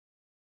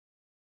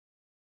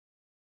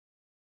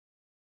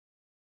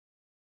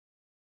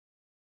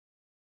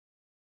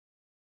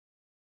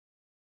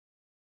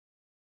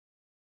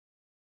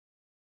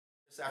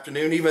This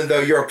afternoon, even though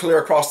you're clear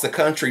across the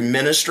country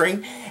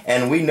ministering,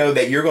 and we know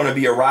that you're going to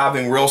be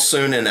arriving real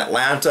soon in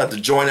Atlanta to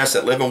join us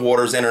at Living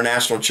Waters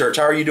International Church.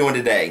 How are you doing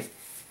today?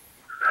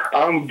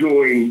 I'm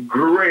doing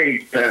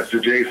great, Pastor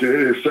Jason.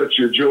 It is such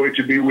a joy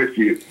to be with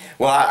you.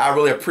 Well, I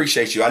really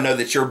appreciate you. I know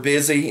that you're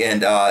busy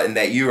and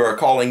that you are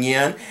calling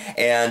in,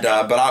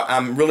 but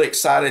I'm really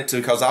excited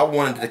because I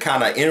wanted to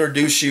kind of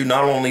introduce you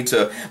not only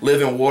to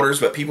Living Waters,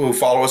 but people who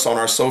follow us on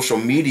our social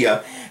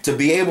media to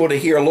be able to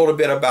hear a little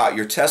bit about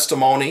your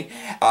testimony,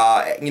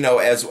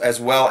 as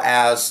well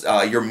as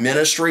your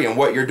ministry and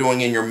what you're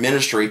doing in your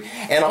ministry,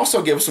 and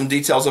also give some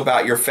details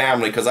about your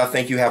family, because I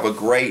think you have a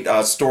great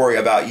story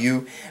about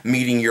you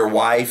meeting your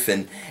wife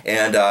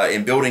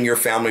and building your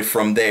family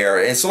from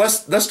there. And so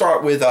let's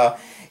start with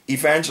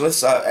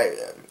Evangelist.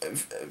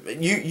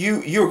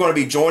 You're going to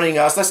be joining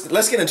us.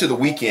 Let's get into the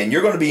weekend.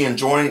 You're going to be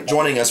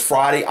joining us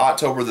Friday,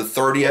 October the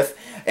 30th,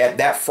 at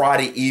that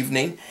Friday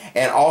evening,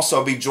 and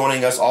also be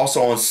joining us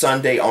also on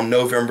Sunday on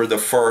November the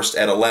 1st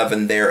at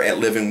 11 there at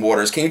Living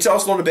Waters. Can you tell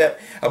us a little bit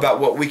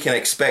about what we can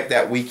expect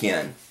that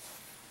weekend?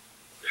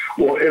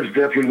 Well, it's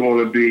definitely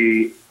going to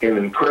be an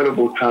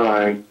incredible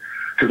time,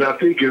 because I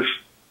think it's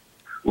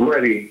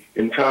ready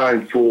in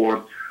time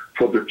for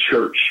the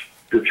church.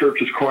 The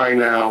church is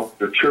crying out.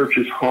 The church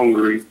is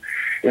hungry.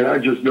 And I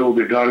just know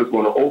that God is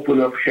going to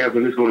open up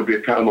heaven. It's going to be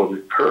a time of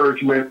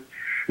encouragement.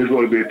 It's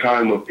going to be a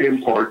time of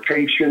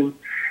impartation.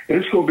 And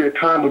it's going to be a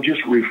time of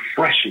just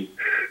refreshing.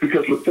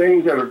 Because the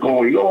things that are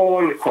going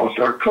on across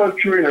our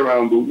country and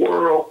around the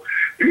world,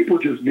 people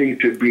just need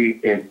to be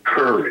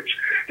encouraged.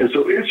 And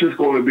so it's just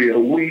going to be a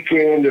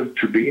weekend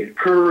to be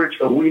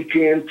encouraged, a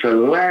weekend to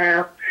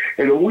laugh,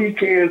 and a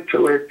weekend to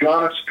let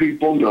God's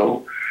people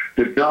know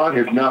that God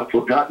has not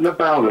forgotten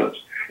about us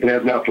and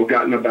has not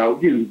forgotten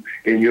about you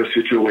in your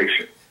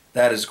situation.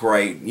 That is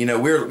great. You know,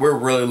 we're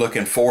really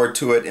looking forward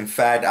to it. In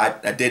fact,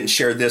 I didn't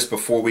share this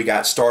before we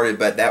got started,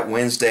 but that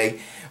Wednesday,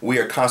 we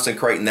are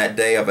consecrating that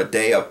day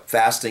of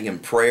fasting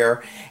and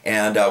prayer,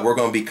 and we're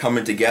going to be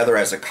coming together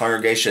as a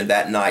congregation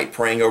that night,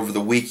 praying over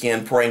the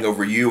weekend, praying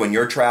over you and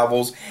your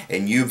travels,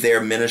 and you there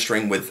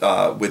ministering with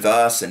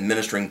us and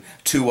ministering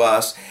to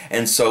us.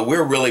 And so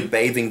we're really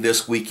bathing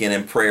this weekend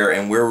in prayer,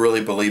 and we're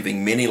really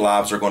believing many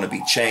lives are going to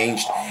be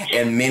changed,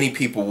 and many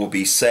people will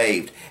be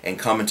saved and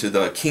come into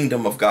the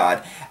kingdom of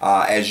God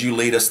as you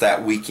lead us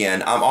that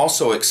weekend. I'm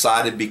also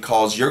excited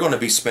because you're going to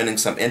be spending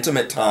some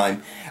intimate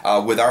time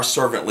with our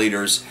servant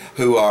leaders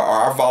who are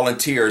our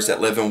volunteers at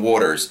Living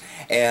Waters,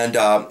 and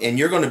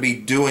you're going to be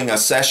doing a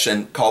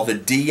session called the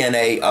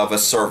DNA of a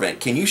Servant.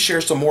 Can you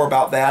share some more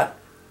about that?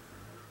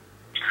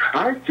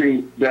 I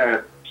think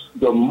that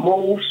the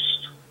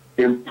most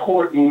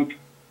important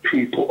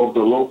people of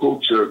the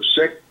local church,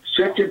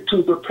 second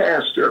to the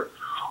pastor,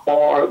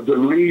 are the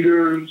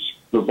leaders,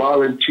 the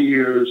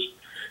volunteers,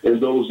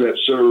 and those that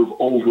serve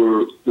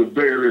over the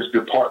various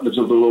departments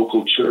of the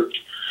local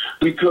church.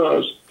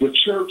 Because the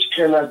church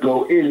cannot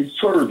go any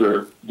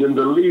further than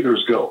the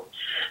leaders go.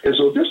 And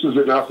so this is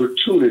an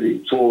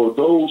opportunity for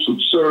those who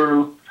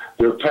serve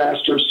their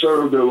pastor,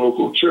 serve their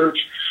local church,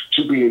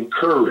 to be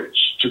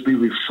encouraged, to be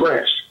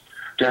refreshed,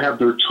 to have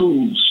their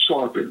tools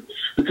sharpened.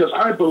 Because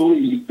I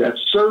believe that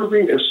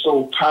serving is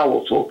so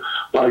powerful.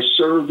 By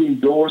serving,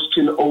 doors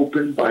can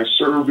open. By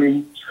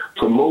serving,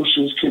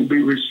 promotions can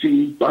be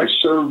received. By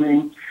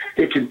serving,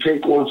 it can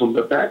take one from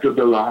the back of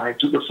the line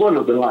to the front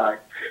of the line.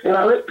 And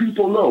I let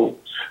people know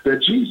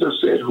that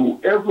Jesus said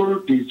whoever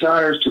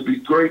desires to be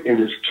great in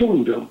his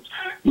kingdom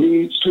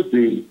needs to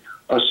be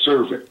a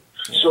servant.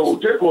 Yes. So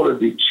they're going to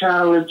be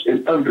challenged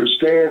and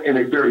understand in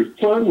a very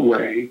fun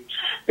way,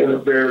 in a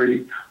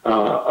very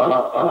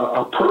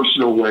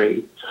personal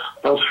way,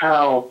 of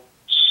how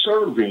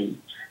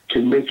serving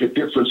can make a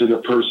difference in a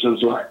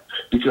person's life.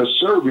 Because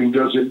serving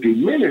doesn't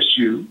diminish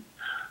you.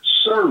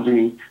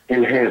 Serving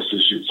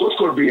enhances you. So it's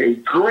going to be a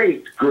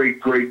great,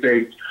 great, great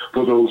day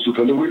for those who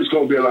come. It's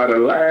going to be a lot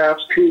of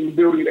laughs, team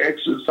building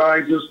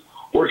exercises,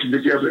 working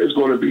together. It's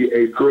going to be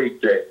a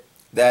great day.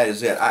 That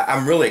is it.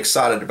 I'm really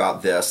excited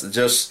about this.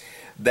 Just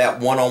that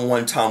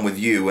one-on-one time with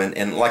you,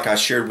 and like I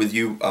shared with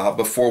you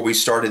before we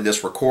started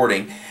this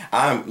recording,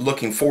 I'm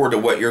looking forward to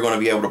what you're going to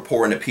be able to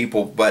pour into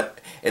people,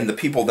 and the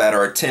people that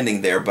are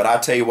attending there. But I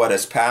tell you what,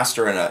 as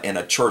pastor and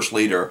a church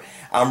leader,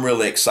 I'm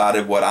really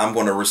excited what I'm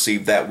going to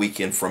receive that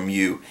weekend from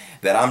you.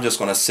 That I'm just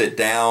going to sit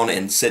down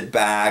and sit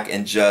back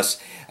and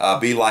just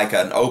be like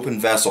an open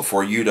vessel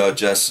for you to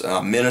just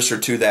minister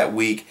to that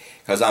week,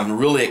 because I'm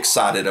really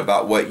excited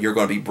about what you're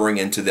going to be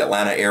bringing to the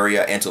Atlanta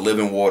area and to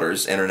Living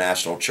Waters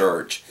International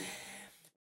Church.